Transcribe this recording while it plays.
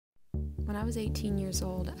When I was 18 years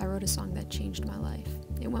old, I wrote a song that changed my life.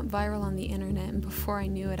 It went viral on the internet, and before I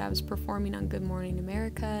knew it, I was performing on Good Morning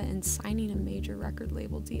America and signing a major record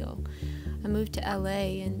label deal. I moved to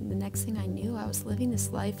LA, and the next thing I knew, I was living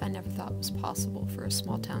this life I never thought was possible for a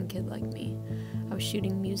small-town kid like me. I was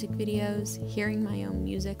shooting music videos, hearing my own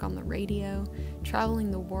music on the radio, traveling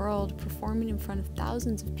the world, performing in front of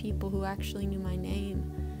thousands of people who actually knew my name.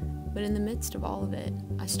 But in the midst of all of it,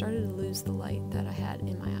 I started to lose the light that I had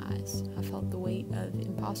in my eyes. I felt the weight of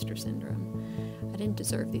imposter syndrome. I didn't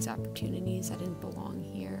deserve these opportunities. I didn't belong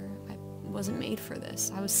here. I wasn't made for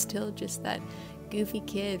this. I was still just that goofy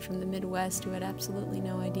kid from the Midwest who had absolutely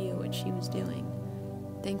no idea what she was doing.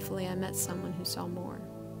 Thankfully, I met someone who saw more,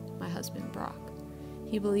 my husband, Brock.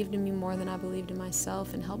 He believed in me more than I believed in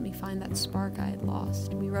myself and helped me find that spark I had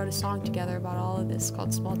lost. We wrote a song together about all of this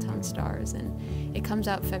called Small Town Stars, and it comes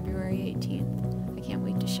out February 18th. I can't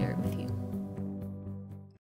wait to share it with you.